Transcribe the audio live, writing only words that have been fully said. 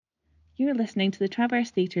You're listening to the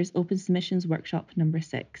Traverse Theatre's Open Submissions Workshop number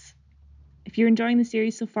 6. If you're enjoying the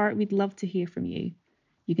series so far, we'd love to hear from you.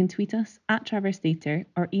 You can tweet us at Traverse Theatre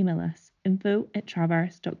or email us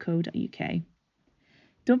info@traverse.co.uk.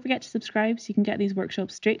 Don't forget to subscribe so you can get these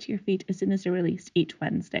workshops straight to your feed as soon as they're released each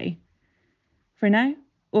Wednesday. For now,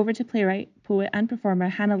 over to playwright, poet and performer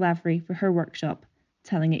Hannah Lavery for her workshop,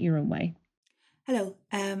 Telling It Your Own Way. Hello,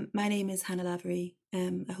 my name is Hannah Lavery.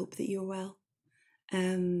 I hope that you're well.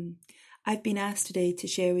 I've been asked today to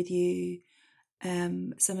share with you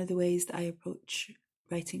some of the ways that I approach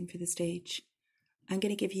writing for the stage. I'm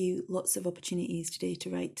going to give you lots of opportunities today to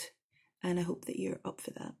write, and I hope that you're up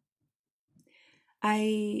for that.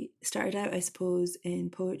 I started out, I suppose, in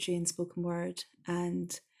poetry and spoken word,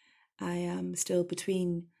 and I am still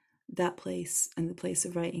between that place and the place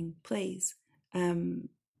of writing plays.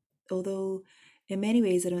 Although in many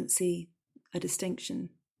ways I don't see a distinction,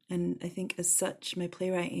 and I think as such my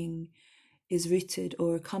playwriting is rooted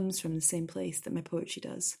or comes from the same place that my poetry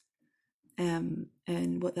does.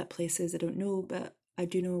 And what that place is, I don't know, but I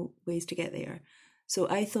do know ways to get there. So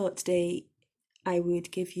I thought today I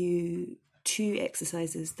would give you 2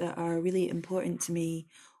 exercises that are really important to me,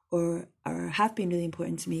 or have been really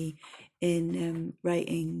important to me in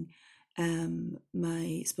writing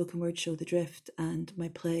my spoken word show, The Drift, and my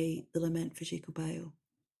play, The Lament for Jacobayo.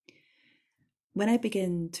 When I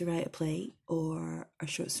begin to write a play or a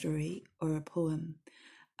short story or a poem,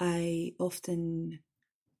 I often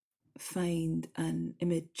find an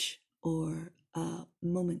image or a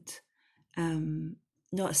moment,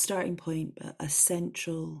 not a starting point, but a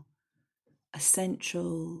central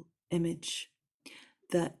image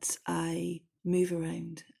that I move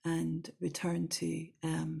around and return to,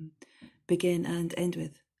 begin and end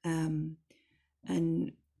with.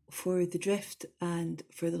 And for The Drift and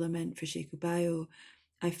for The Lament for Jacobayo,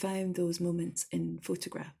 I found those moments in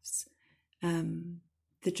photographs.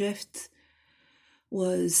 The Drift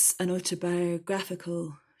was an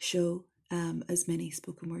autobiographical show, as many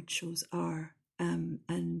spoken word shows are,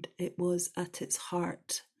 and it was at its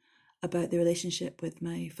heart about the relationship with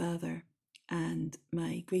my father and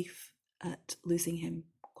my grief at losing him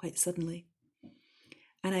quite suddenly.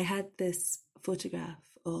 And I had this photograph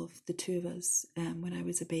of the two of us when I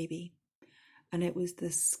was a baby, and it was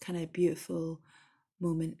this kind of beautiful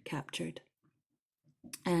moment captured.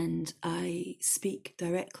 And I speak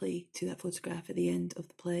directly to that photograph at the end of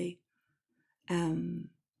the play,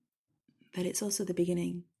 but it's also the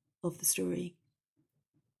beginning of the story.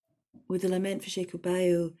 With The Lament for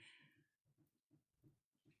Jacobayo,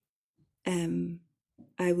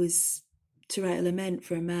 I was to write a lament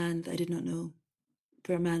for a man that I did not know,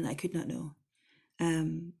 for a man that I could not know,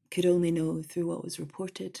 could only know through what was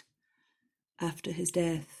reported after his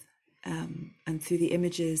death, and through the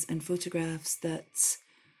images and photographs that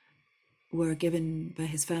were given by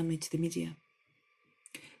his family to the media.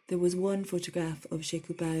 There was one photograph of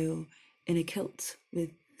Jacobayo in a kilt,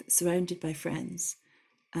 surrounded by friends,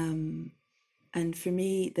 and for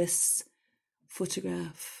me this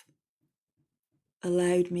photograph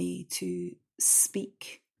allowed me to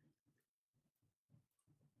speak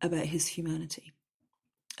about his humanity,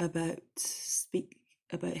 speak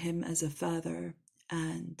about him as a father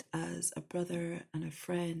and as a brother and a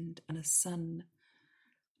friend and a son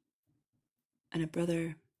and a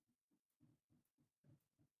brother.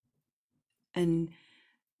 And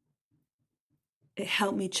it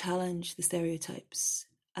helped me challenge the stereotypes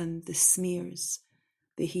and the smears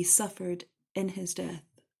that he suffered in his death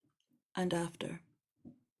and after.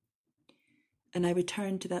 And I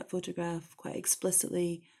returned to that photograph quite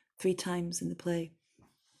explicitly 3 times in the play.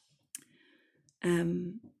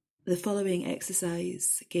 The following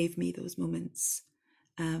exercise gave me those moments,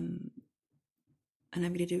 and I'm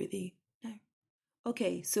going to do it with you now.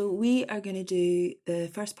 Okay, so we are going to do the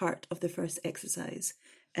first part of the first exercise.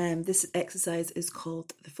 This exercise is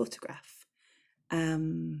called the photograph.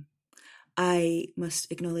 I must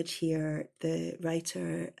acknowledge here the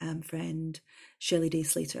writer friend Shelley Day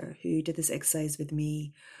Slater, who did this exercise with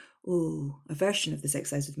me, a version of this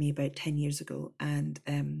exercise with me about 10 years ago, and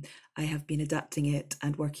I have been adapting it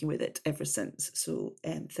and working with it ever since. So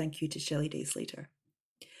thank you to Shelley Day Slater.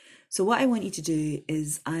 So what I want you to do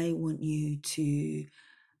is I want you to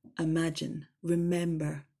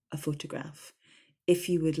remember a photograph. If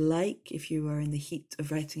you would like, if you are in the heat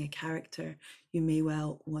of writing a character, you may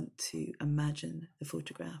well want to imagine the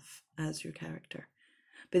photograph as your character.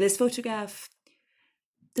 But this photograph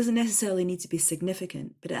doesn't necessarily need to be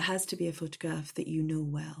significant, but it has to be a photograph that you know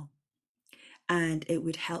well. And it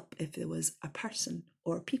would help if there was a person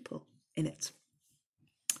or people in it.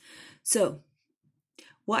 So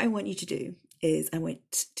what I want you to do is I'm going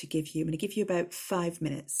to give you about 5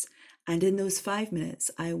 minutes. And in those 5 minutes,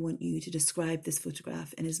 I want you to describe this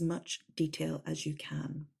photograph in as much detail as you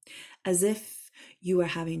can, as if you are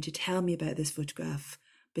having to tell me about this photograph,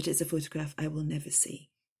 but it's a photograph I will never see.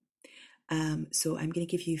 So I'm going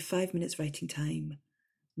to give you 5 minutes writing time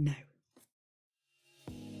now.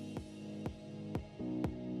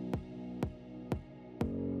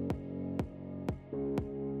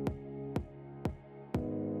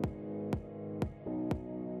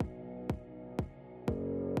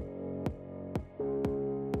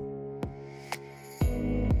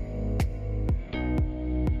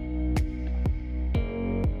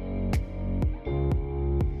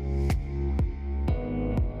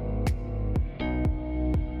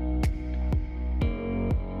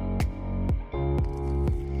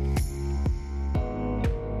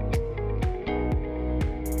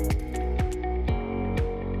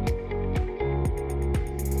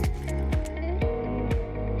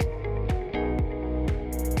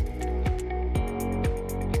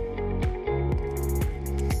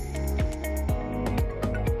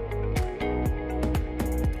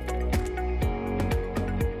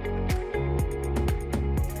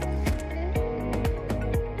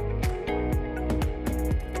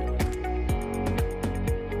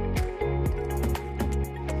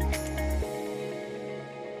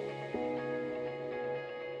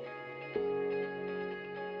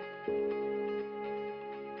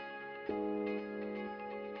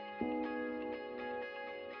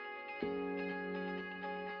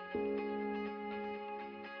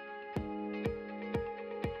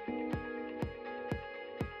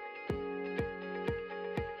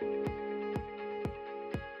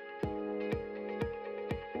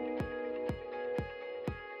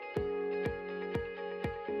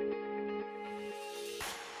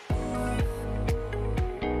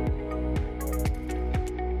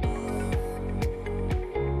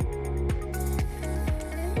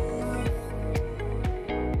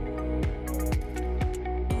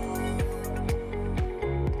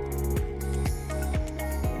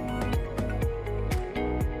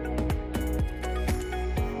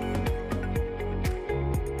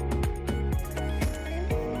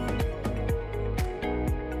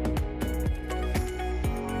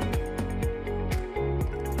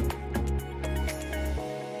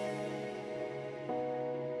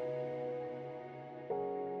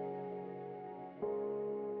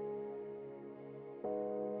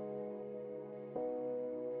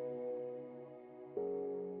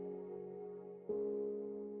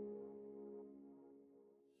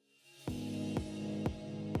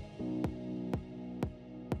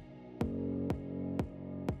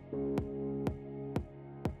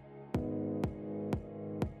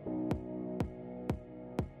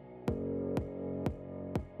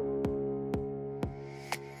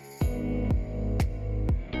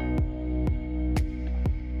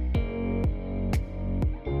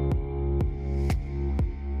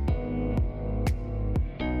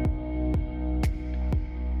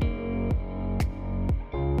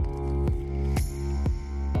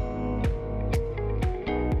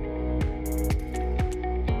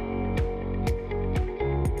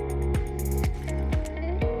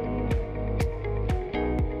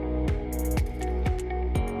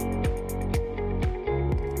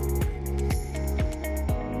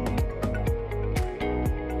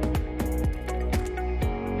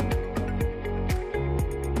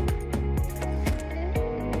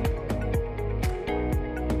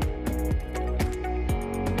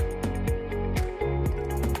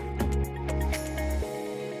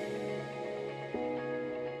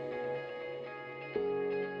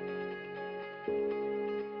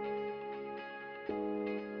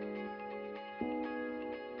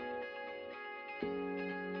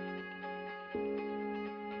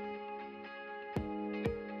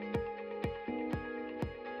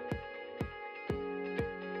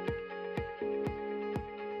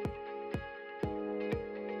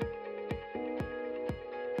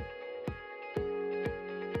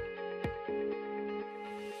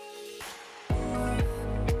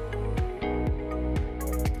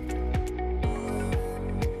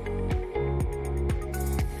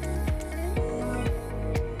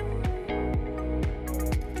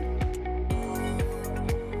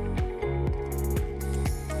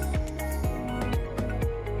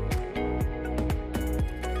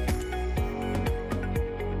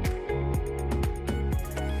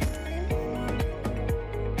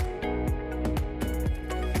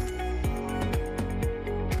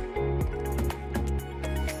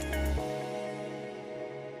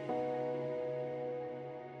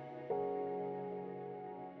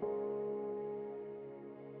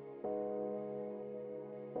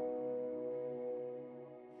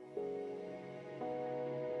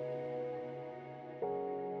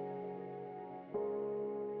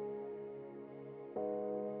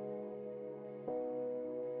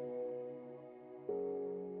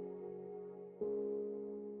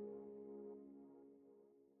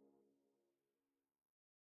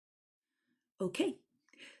 Okay,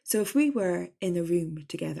 so if we were in a room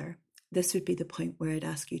together, this would be the point where I'd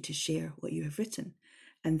ask you to share what you have written,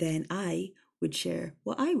 and then I would share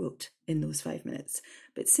what I wrote in those 5 minutes.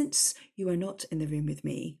 But since you are not in the room with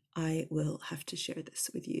me, I will have to share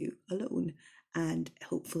this with you alone, and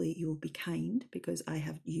hopefully you will be kind, because I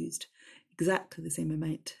have used exactly the same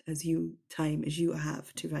amount as time as you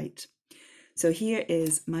have to write. So here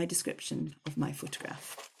is my description of my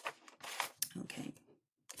photograph. Okay.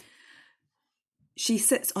 She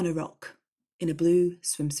sits on a rock in a blue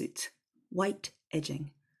swimsuit, white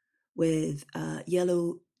edging, with a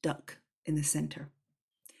yellow duck in the centre.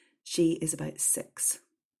 She is about 6.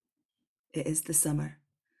 It is the summer,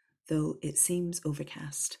 though it seems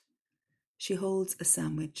overcast. She holds a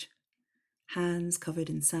sandwich, hands covered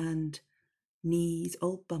in sand, knees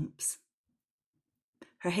all bumps.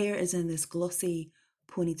 Her hair is in this glossy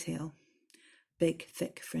ponytail, big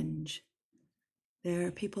thick fringe. There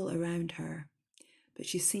are people around her, but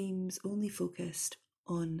she seems only focused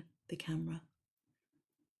on the camera.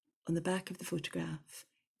 On the back of the photograph,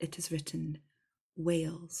 it is written,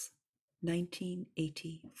 Wales,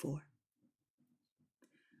 1984.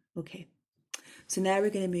 Okay, so now we're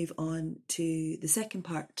going to move on to the second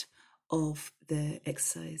part of the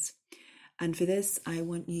exercise. And for this, I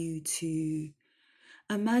want you to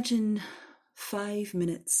imagine 5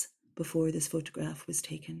 minutes before this photograph was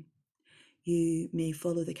taken. You may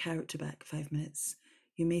follow the character back 5 minutes.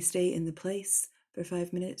 You may stay in the place for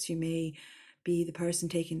 5 minutes. You may be the person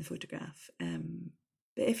taking the photograph.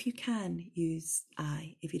 But if you can, use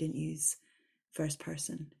I, if you didn't use first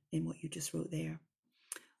person in what you just wrote there.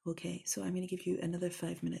 Okay, so I'm going to give you another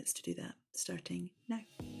 5 minutes to do that, starting now.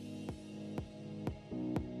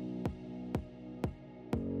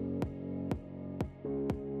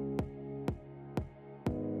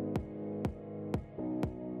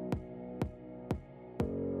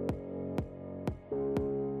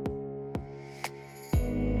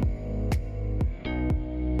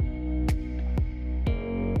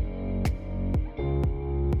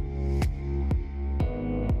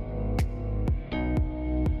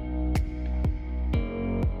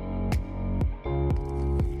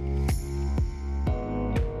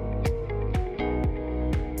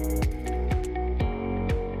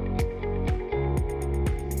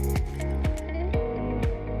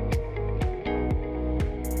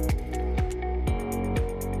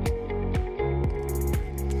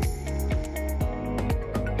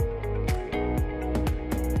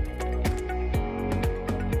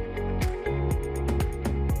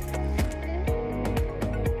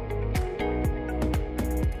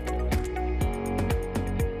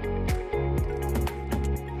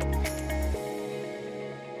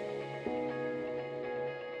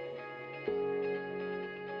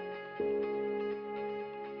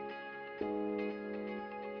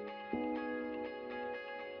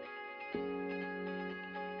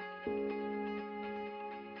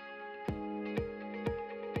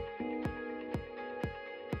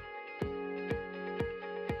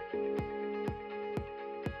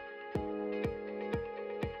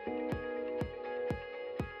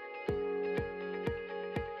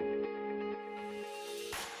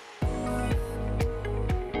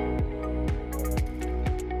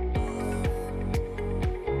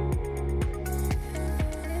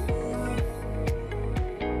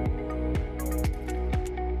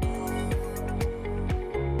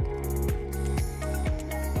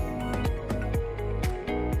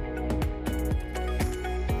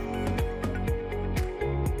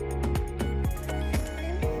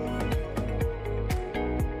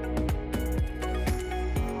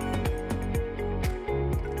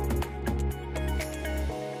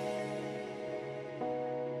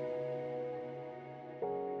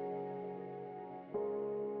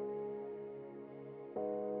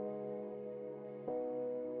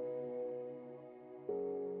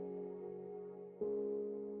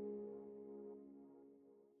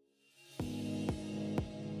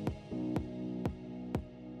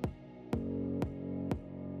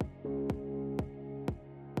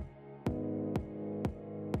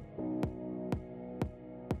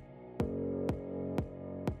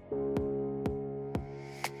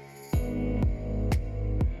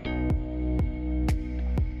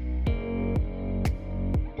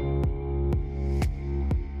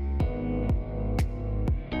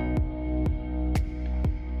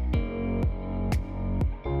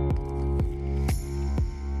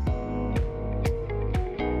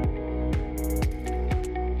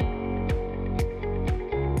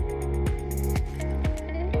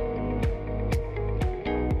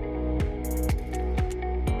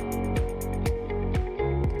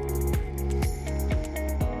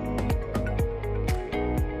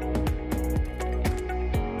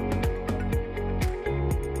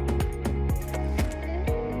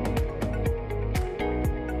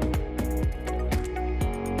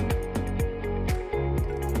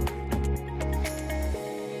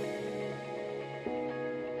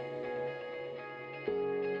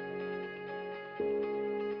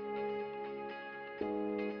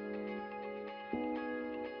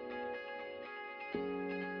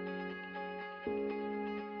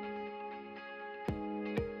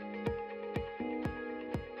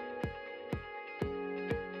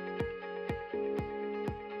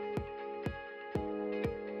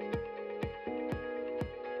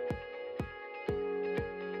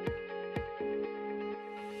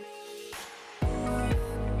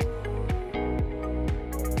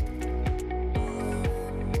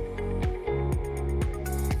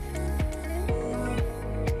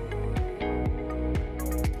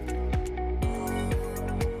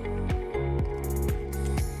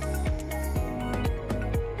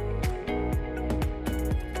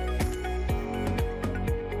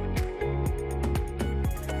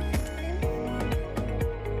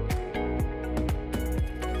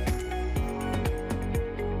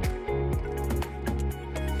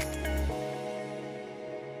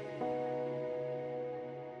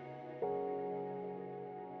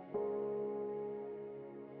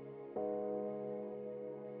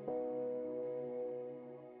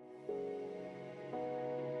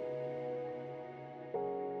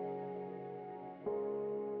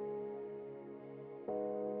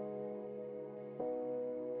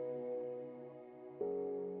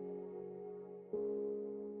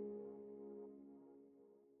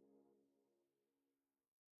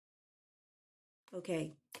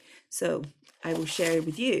 Okay, so I will share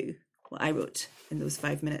with you what I wrote in those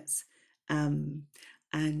 5 minutes. And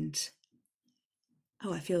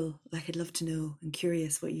I feel like I'd love to know and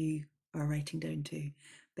curious what you are writing down too.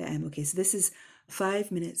 But okay, so this is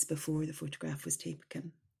 5 minutes before the photograph was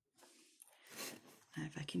taken.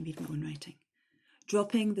 If I can read my own writing.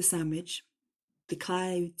 Dropping the sandwich, the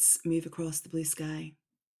clouds move across the blue sky.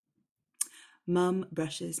 Mum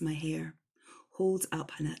brushes my hair, holds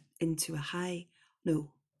up into a high,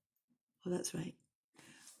 no, oh that's right,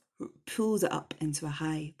 pulls it up into a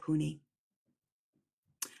high pony,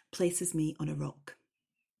 places me on a rock,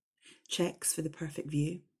 checks for the perfect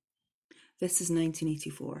view. This is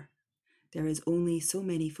 1984. There is only so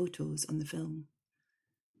many photos on the film.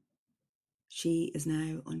 She is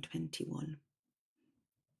now on 21.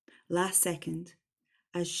 Last second,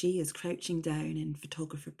 as she is crouching down in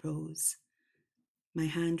photographer pose, my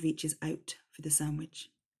hand reaches out for the sandwich.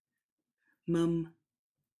 Mum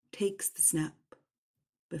takes the snap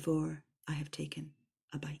before I have taken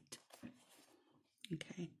a bite.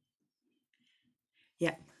 Okay.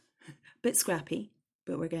 Yeah, bit scrappy,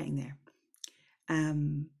 but we're getting there.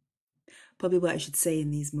 Probably what I should say in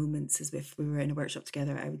these moments is if we were in a workshop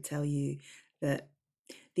together, I would tell you that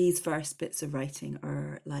these first bits of writing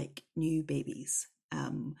are like new babies.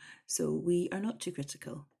 So we are not too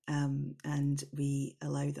critical, and we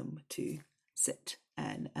allow them to sit,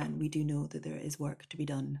 and we do know that there is work to be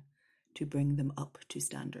done to bring them up to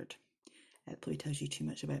standard. It probably tells you too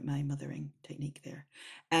much about my mothering technique there.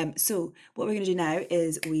 So what we're going to do now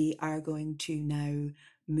is we are going to now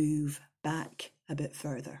move back a bit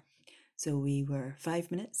further. So we were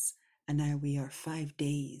 5 minutes and now we are 5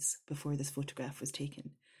 days before this photograph was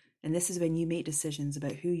taken. And this is when you make decisions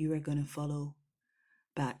about who you are going to follow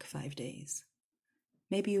back 5 days.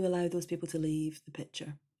 Maybe you allow those people to leave the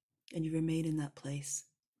picture and you remain in that place.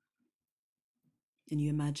 And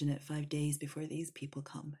you imagine it 5 days before these people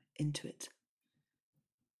come into it.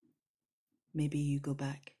 Maybe you go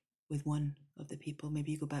back with one of the people.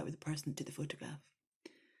 Maybe you go back with the person that took the photograph.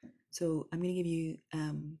 So I'm going to give you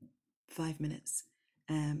 5 minutes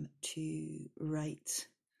to write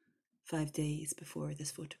 5 days before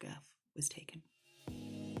this photograph was taken.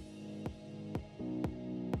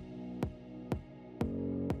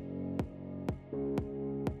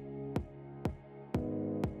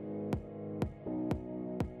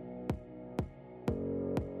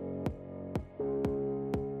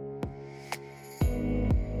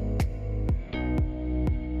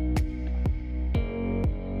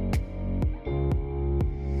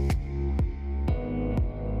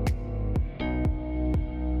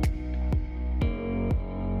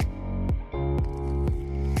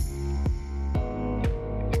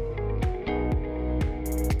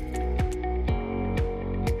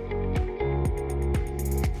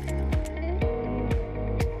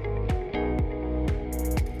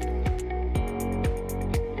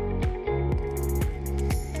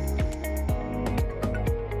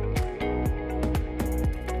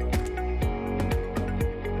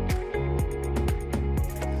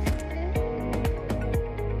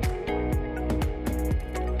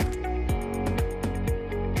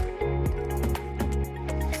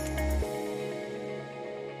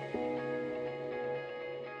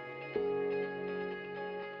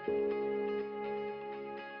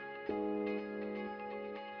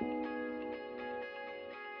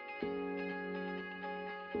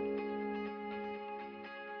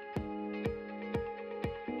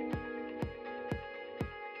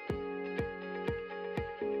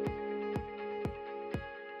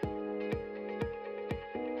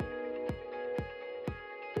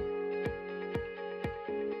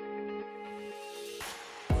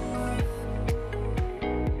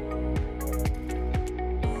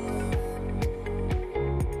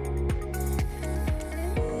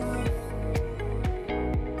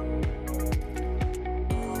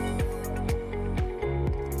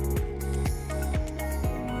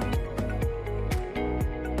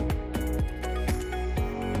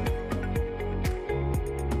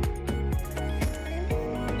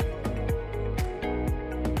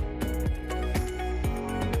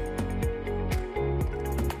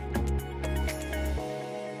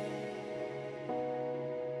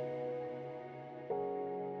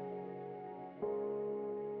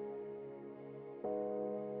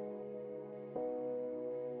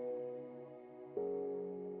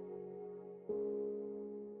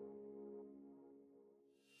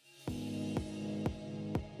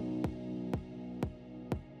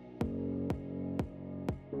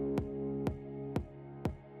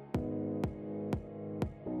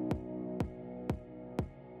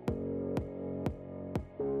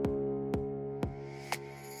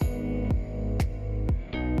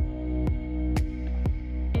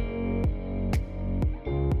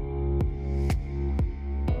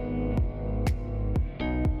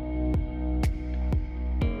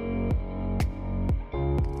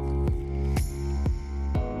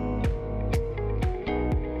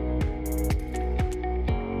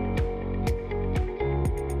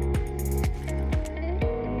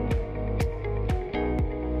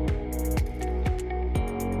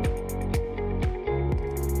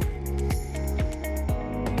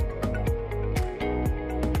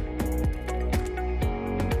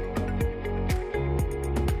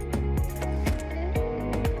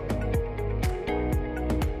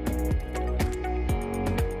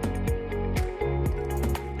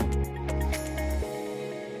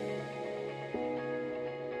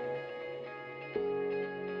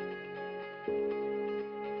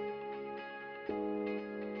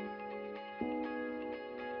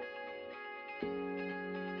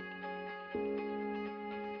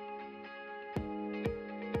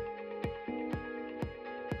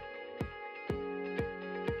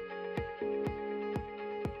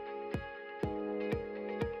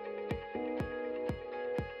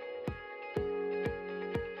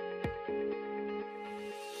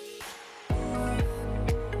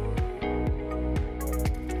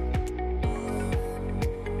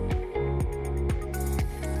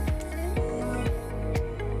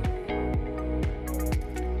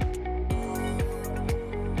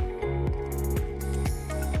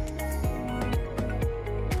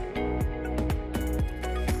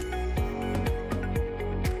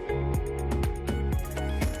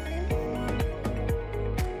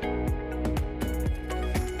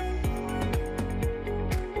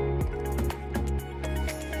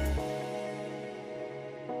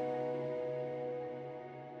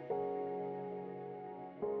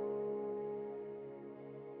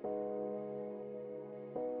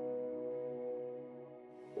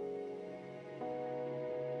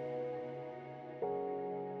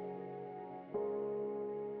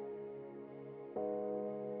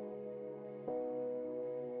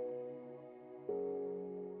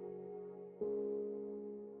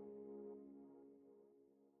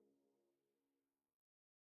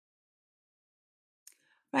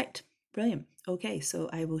 Brilliant. Okay, so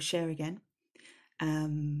I will share again.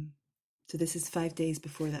 So this is 5 days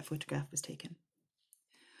before that photograph was taken.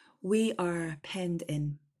 We are penned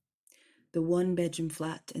in the 1-bedroom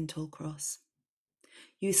flat in Tollcross.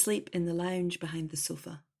 You sleep in the lounge behind the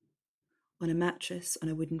sofa, on a mattress on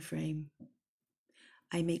a wooden frame.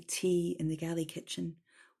 I make tea in the galley kitchen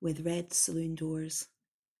with red saloon doors.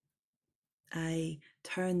 I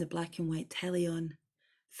turn the black and white telly on,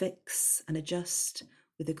 fix and adjust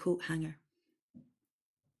with a coat hanger.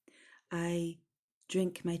 I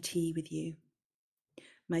drink my tea with you.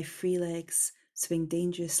 My free legs swing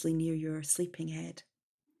dangerously near your sleeping head,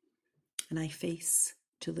 and I face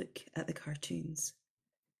to look at the cartoons.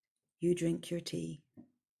 You drink your tea.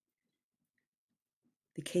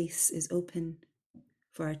 The case is open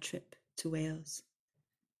for our trip to Wales.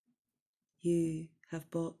 You have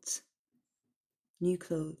bought new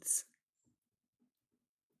clothes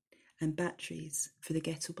and batteries for the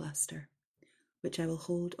ghetto blaster, which I will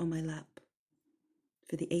hold on my lap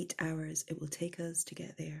for the 8 hours it will take us to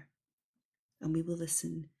get there, and we will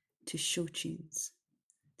listen to show tunes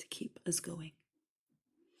to keep us going.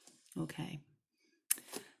 Okay,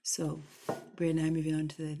 so we're now moving on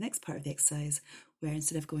to the next part of the exercise, where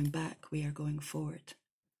instead of going back, we are going forward.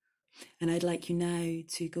 And I'd like you now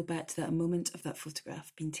to go back to that moment of that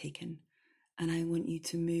photograph being taken, and I want you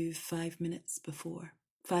to move 5 minutes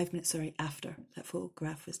after that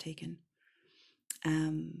photograph was taken.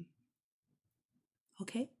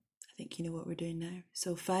 Okay, I think you know what we're doing now.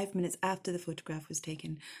 So 5 minutes after the photograph was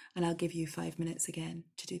taken, and I'll give you 5 minutes again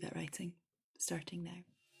to do that writing, starting now.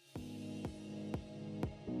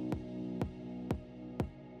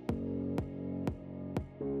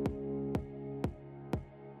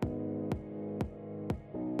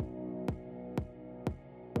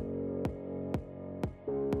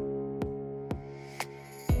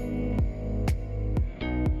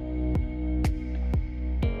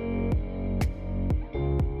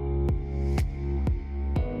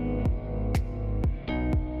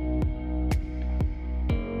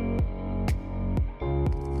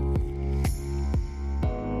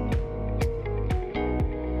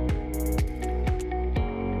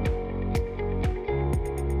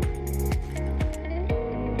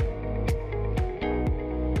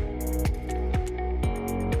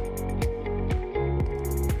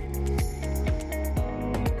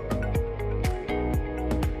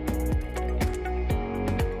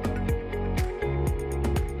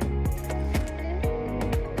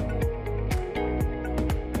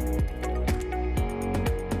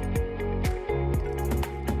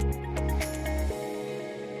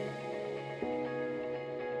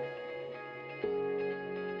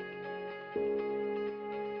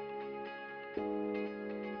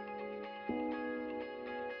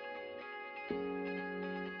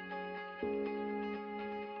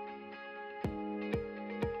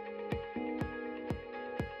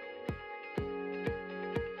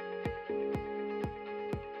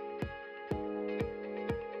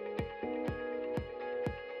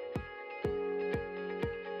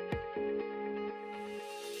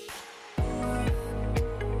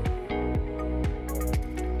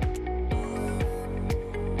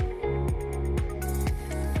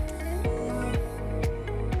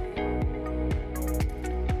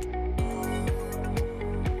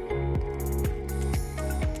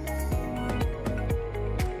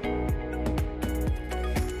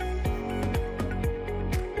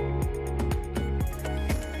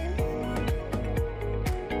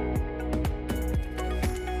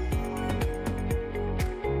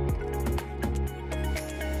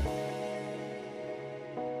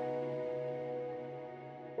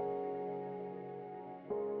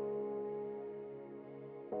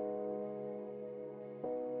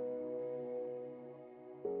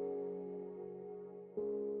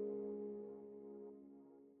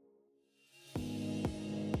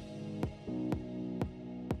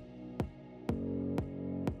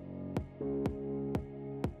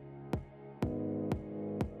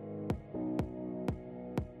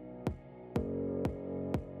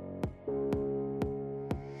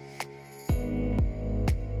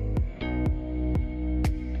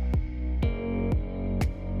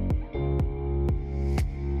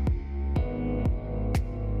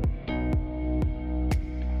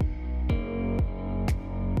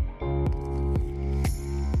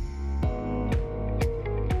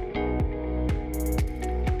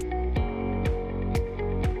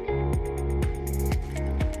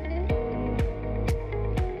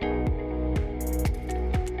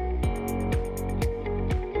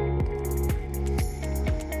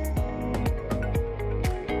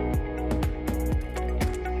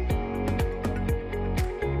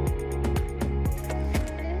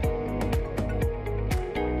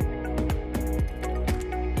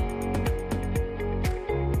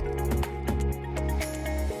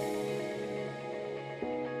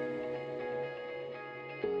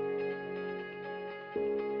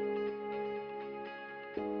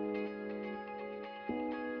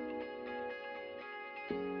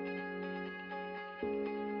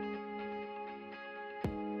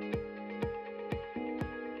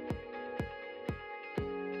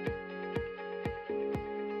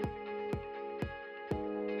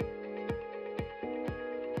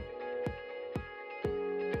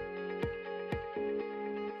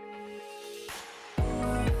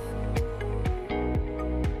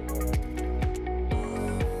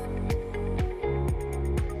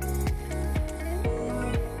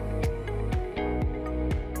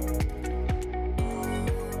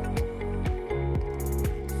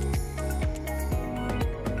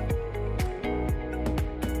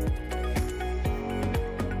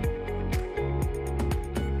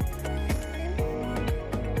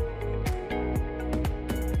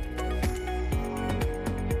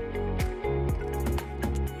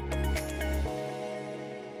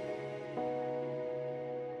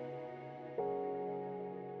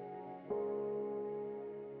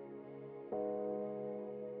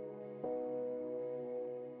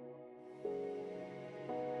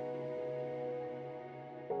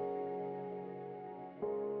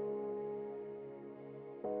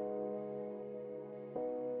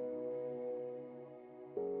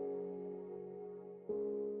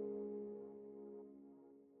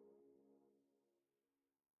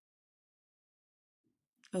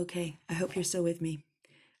 Okay, I hope you're still with me.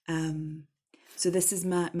 So this is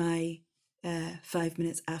my 5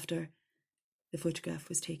 minutes after the photograph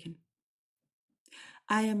was taken.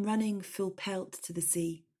 I am running full pelt to the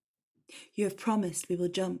sea. You have promised we will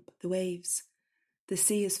jump the waves. The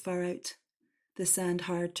sea is far out, the sand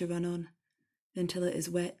hard to run on, until it is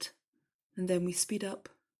wet, and then we speed up.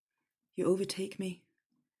 You overtake me.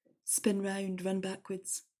 Spin round, run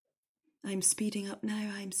backwards. I am speeding up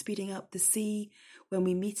now, I am speeding up. The sea, when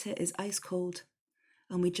we meet it, is ice cold,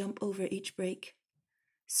 and we jump over each break,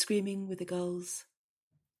 screaming with the gulls.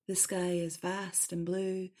 The sky is vast and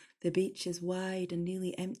blue, the beach is wide and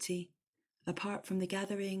nearly empty, apart from the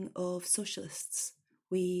gathering of socialists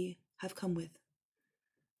we have come with.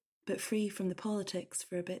 But free from the politics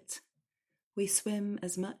for a bit, we swim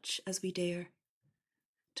as much as we dare.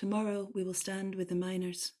 Tomorrow we will stand with the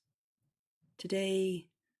miners. Today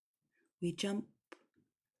we jump,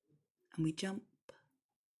 and we jump,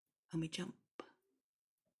 and we jump.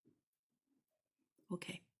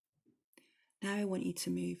 Okay. Now I want you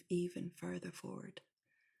to move even further forward.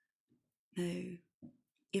 Now,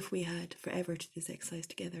 if we had forever to this exercise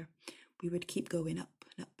together, we would keep going up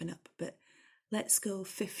and up and up. But let's go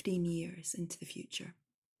 15 years into the future.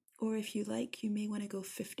 Or if you like, you may want to go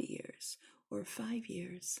 50 years or 5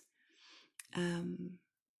 years,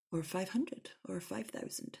 or 500 or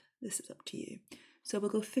 5,000. This is up to you. So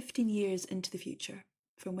we'll go 15 years into the future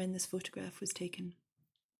from when this photograph was taken.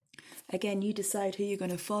 Again, you decide who you're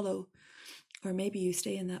going to follow, or maybe you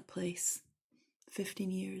stay in that place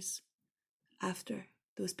 15 years after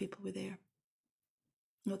those people were there.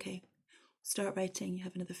 Okay, start writing. You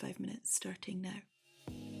have another 5 minutes starting now.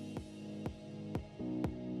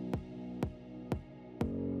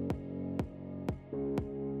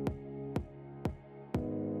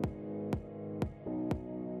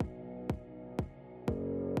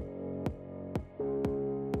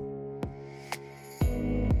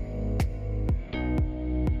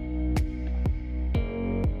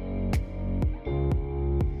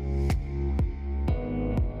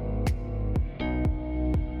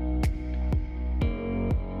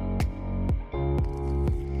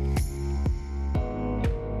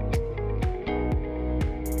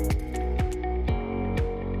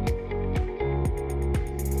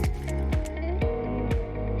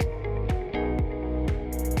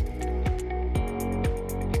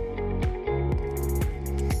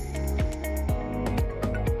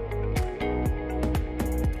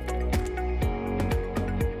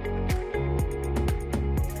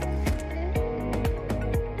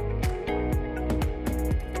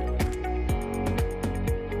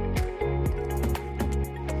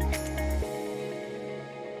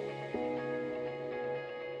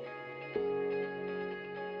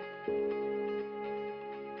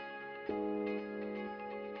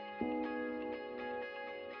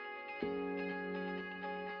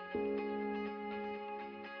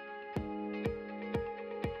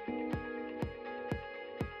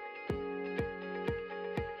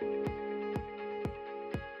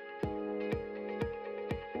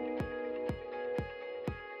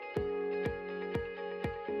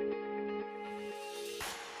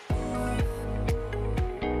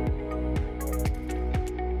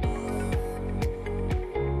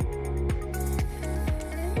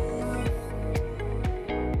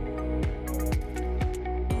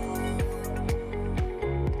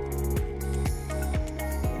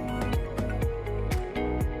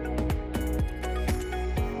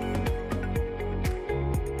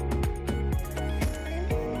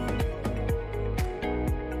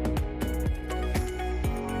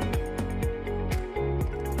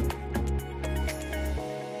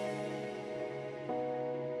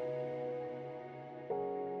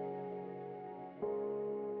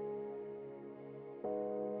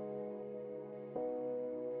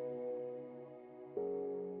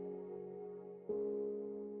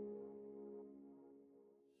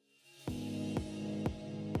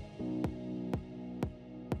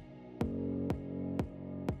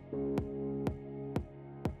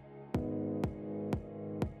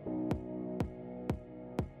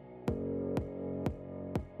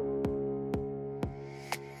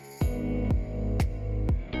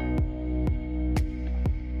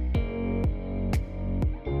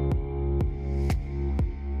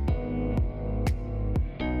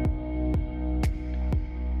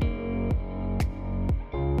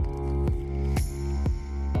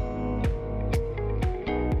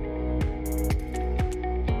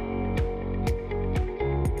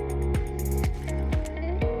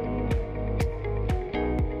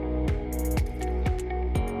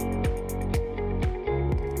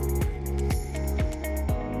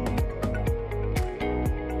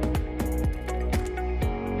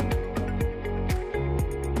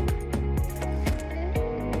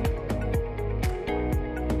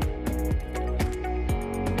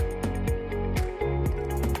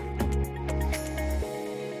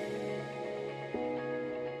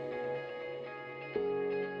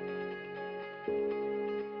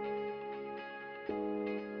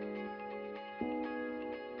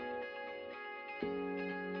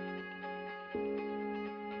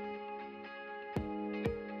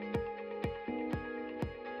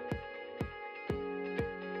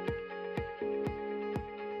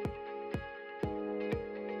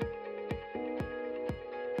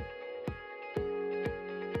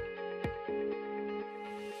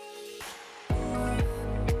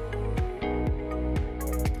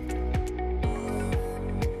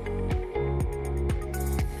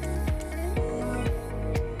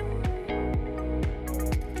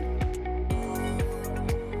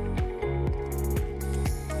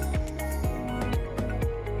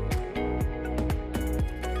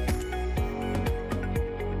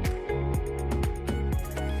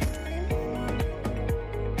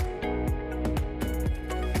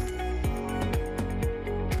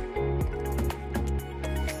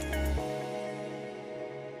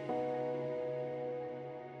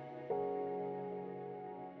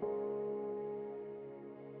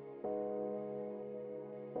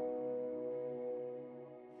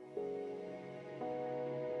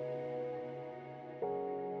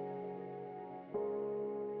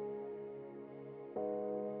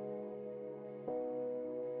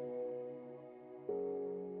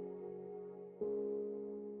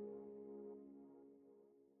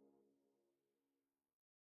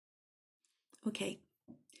 Okay,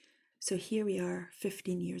 so here we are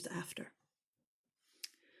 15 years after.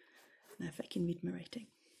 Now if I can read my writing.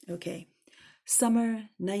 Okay, summer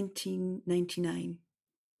 1999.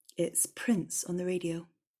 It's Prince on the radio.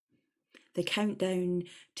 The countdown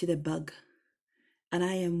to the bug. And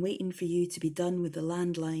I am waiting for you to be done with the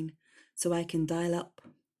landline so I can dial up.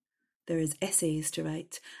 There is essays to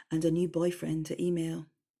write and a new boyfriend to email.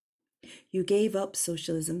 You gave up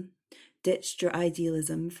socialism, ditched your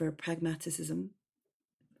idealism for pragmaticism.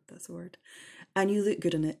 That's a word. And you look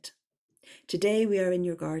good in it. Today we are in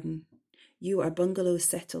your garden. You are bungalow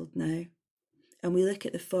settled now. And we look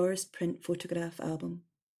at the forest print photograph album.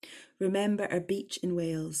 Remember our beach in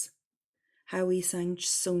Wales. How we sang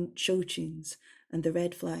show tunes and the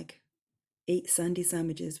red flag. Ate sandy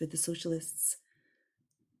sandwiches with the socialists.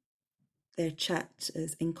 Their chat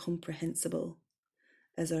as incomprehensible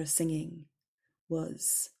as our singing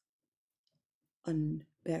was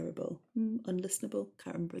unbearable, unlistenable.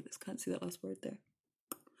 Can't see that last word there.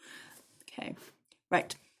 Okay,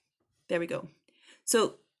 right, there we go.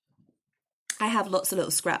 So I have lots of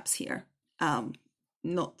little scraps here.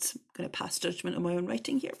 Not going to pass judgment on my own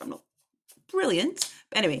writing here. I'm not brilliant,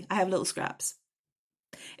 but anyway, I have little scraps.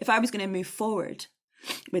 If I was going to move forward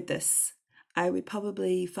with this, I would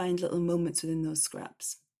probably find little moments within those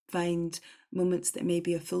scraps. Find moments that may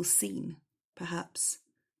be a full scene, perhaps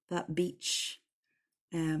that beach,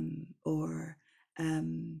 or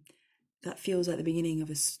that feels like the beginning of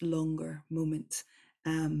a longer moment.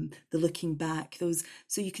 The looking back, those,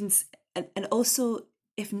 so you can, and also,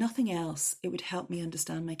 if nothing else, it would help me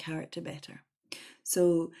understand my character better.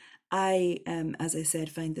 So I, as I said,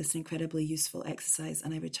 find this an incredibly useful exercise,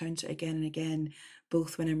 and I return to it again and again,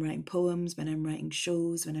 both when I'm writing poems, when I'm writing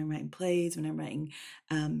shows, when I'm writing plays, when I'm writing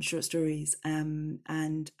short stories.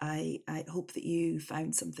 And I hope that you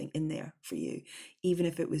found something in there for you, even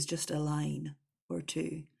if it was just a line or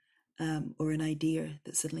two, or an idea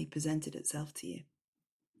that suddenly presented itself to you.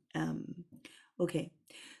 Okay,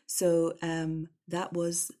 so that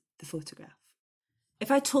was the photograph.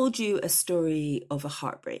 If I told you a story of a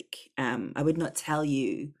heartbreak, I would not tell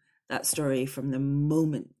you that story from the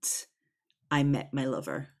moment I met my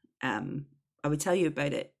lover. I would tell you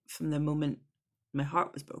about it from the moment my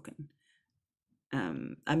heart was broken.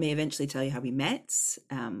 I may eventually tell you how we met.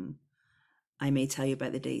 I may tell you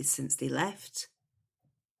about the days since they left.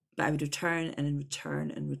 But I would return and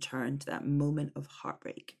return and return to that moment of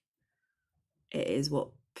heartbreak. It is what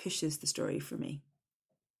pushes the story for me.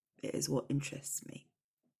 It is what interests me.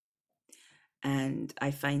 And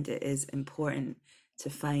I find it is important to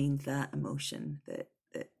find that emotion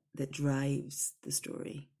that drives the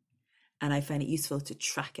story. And I find it useful to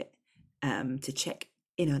track it, to check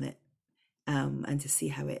in on it, and to see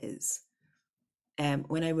how it is.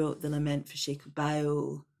 When I wrote The Lament for Sheikh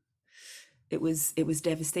Bao, it was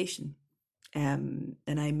devastation. And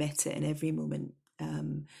I met it in every moment,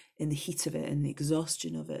 in the heat of it, in the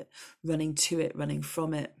exhaustion of it, running to it, running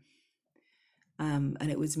from it. And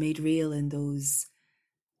it was made real in those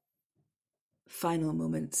final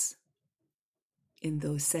moments, in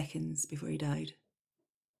those seconds before he died.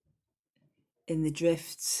 In the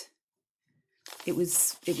drift, it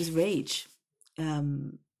was rage,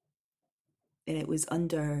 and it was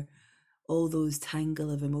under all those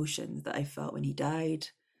tangle of emotions that I felt when he died,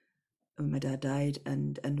 when my dad died,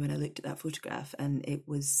 and when I looked at that photograph. And it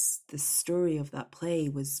was the story of that play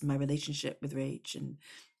was my relationship with rage, and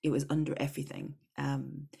it was under everything.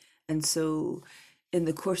 And so in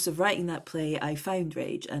the course of writing that play, I found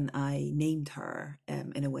rage, and I named her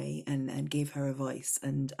in a way, and gave her a voice,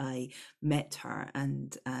 and I met her,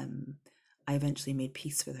 and I eventually made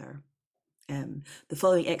peace with her. The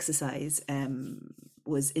following exercise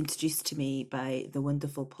was introduced to me by the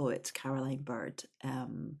wonderful poet Caroline Bird.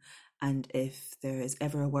 And if there is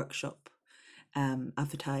ever a workshop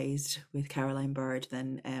advertised with Caroline Bird,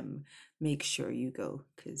 then make sure you go,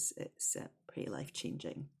 because it's pretty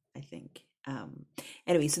life-changing, I think.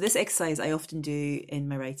 Anyway, so this exercise I often do in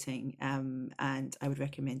my writing, and I would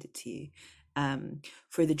recommend it to you.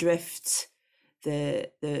 For the drift,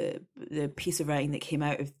 the piece of writing that came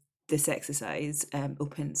out of this exercise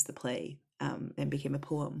opens the play and became a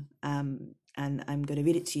poem. And I'm going to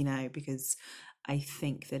read it to you now, because I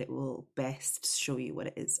think that it will best show you what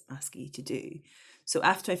it is asking you to do. So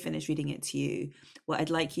after I finish reading it to you, what I'd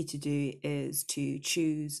like you to do is to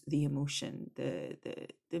choose the emotion, the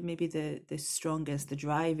maybe the strongest, the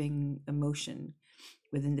driving emotion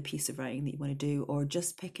within the piece of writing that you want to do, or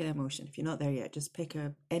just pick an emotion. If you're not there yet, just pick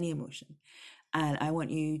any emotion. And I want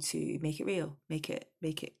you to make it real, make it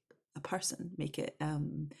a person, make it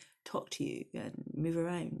talk to you and move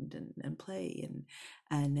around and play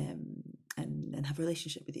and have a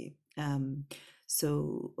relationship with you.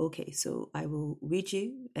 So I will read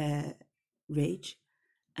you Rage,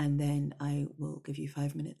 and then I will give you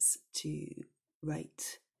 5 minutes to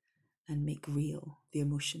write and make real the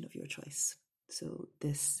emotion of your choice. So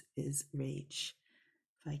this is Rage,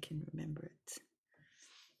 if I can remember it.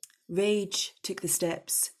 Rage took the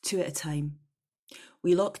steps 2 at a time.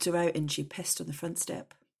 We locked her out and she pissed on the front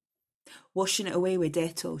step. Washing it away with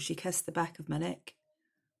Dettol, she kissed the back of my neck.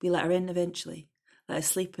 We let her in eventually, let her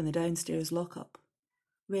sleep in the downstairs lock-up.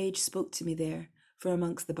 Rage spoke to me there, from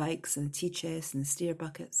amongst the bikes and the tea chests and the stair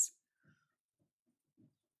buckets.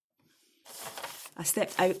 I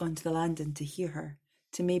stepped out onto the landing to hear her,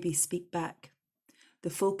 to maybe speak back. The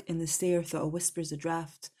folk in the stair thought a whisper's a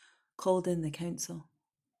draft, called in the council.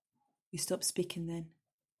 We stopped speaking then.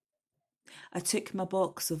 I took my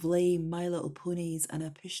box of lame My Little Ponies and I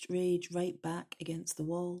pushed Rage right back against the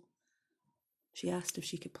wall. She asked if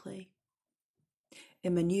she could play.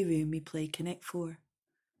 In my new room we played Connect 4.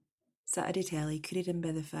 Saturday telly, cooked in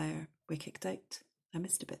by the fire. We kicked out. I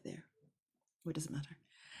missed a bit there. What does it matter?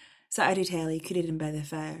 Saturday telly, cooked in by the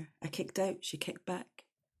fire. I kicked out, she kicked back.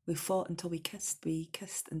 We fought until we kissed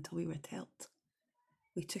until we were telt.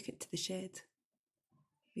 We took it to the shed.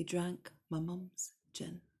 We drank my mum's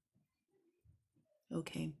gin.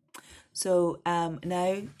 Okay, so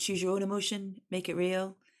now choose your own emotion, make it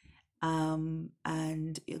real, and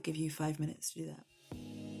it'll give you 5 minutes to do that.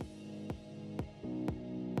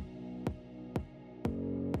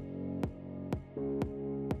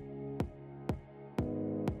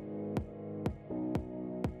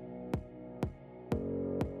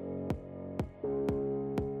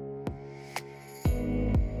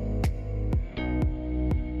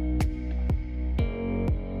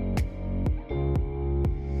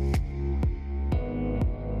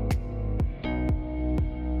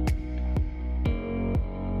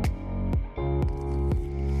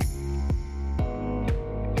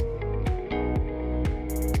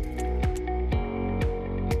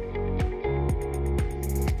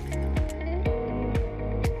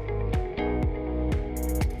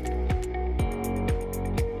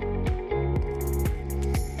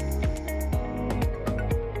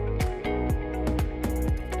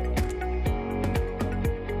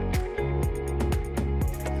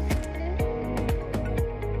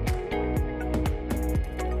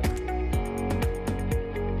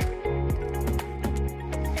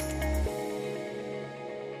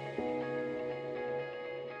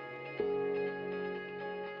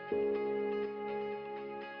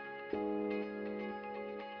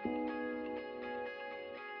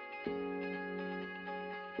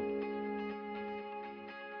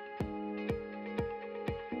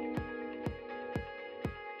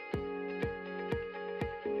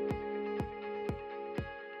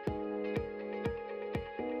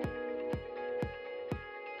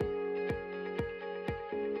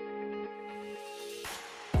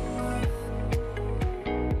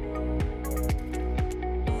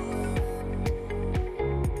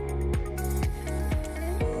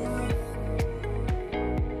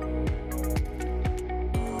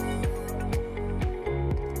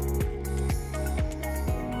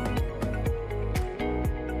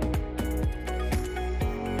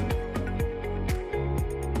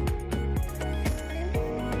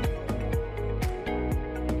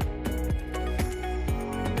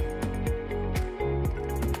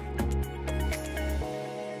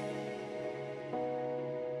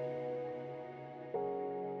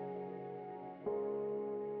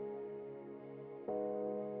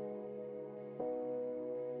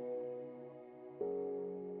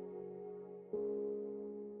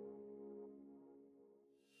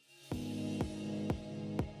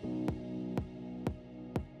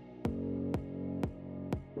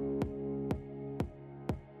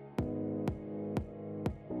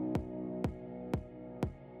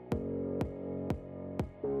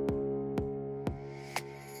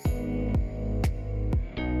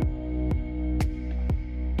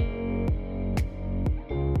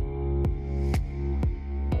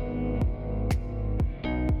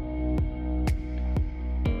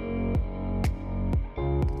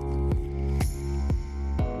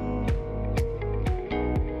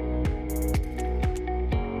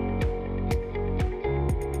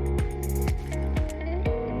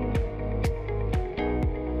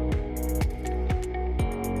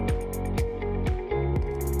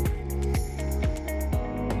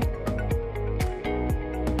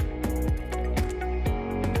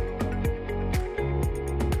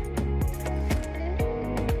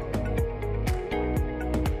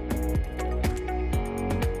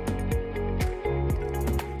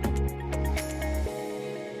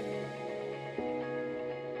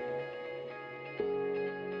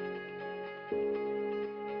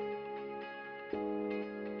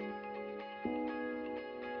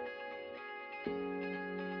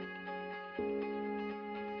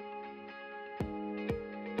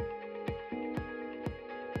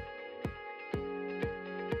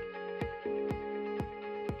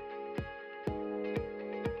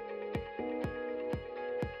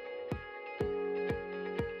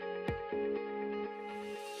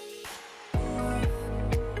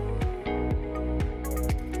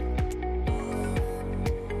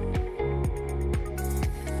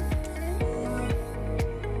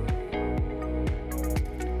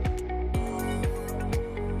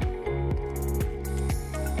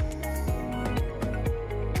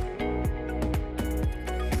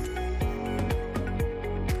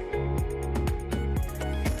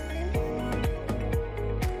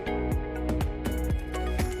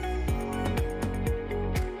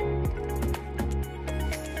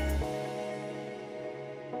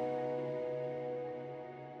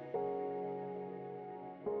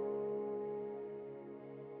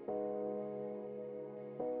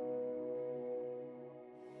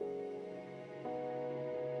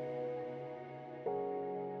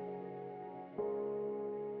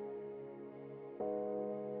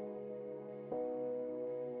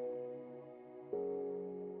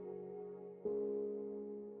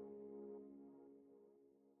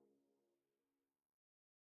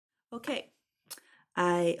 Okay.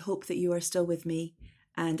 I hope that you are still with me,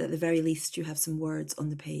 and at the very least you have some words on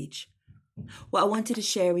the page. What I wanted to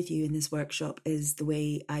share with you in this workshop is the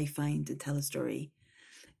way I find and tell a story.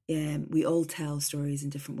 We all tell stories in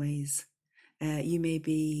different ways. You may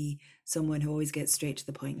be someone who always gets straight to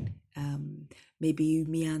the point. Maybe you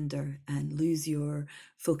meander and lose your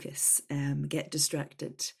focus, get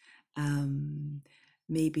distracted.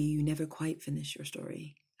 Maybe you never quite finish your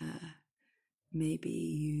story. Maybe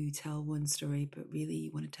you tell one story, but really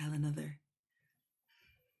you want to tell another.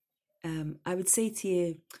 I would say to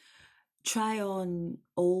you, try on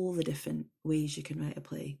all the different ways you can write a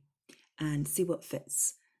play and see what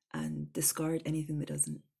fits and discard anything that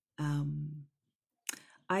doesn't.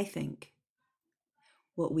 I think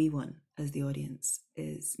what we want as the audience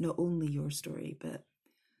is not only your story, but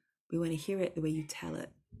we want to hear it the way you tell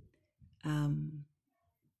it.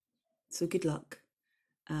 So good luck.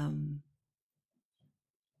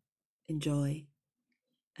 Enjoy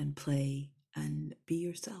and play and be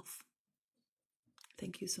yourself.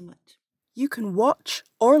 Thank you so much. You can watch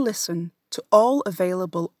or listen to all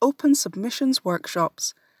available open submissions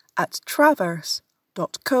workshops at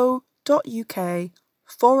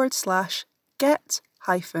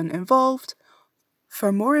traverse.co.uk/get-involved.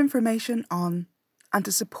 For more information on and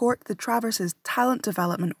to support the Traverse's talent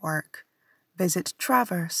development work, visit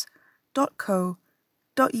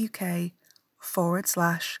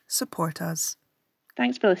traverse.co.uk/support us.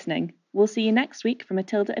 Thanks for listening. We'll see you next week for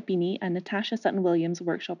Matilda Abini and Natasha Sutton-Williams'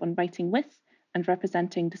 workshop on writing with and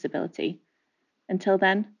representing disability. Until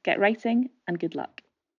then, get writing and good luck.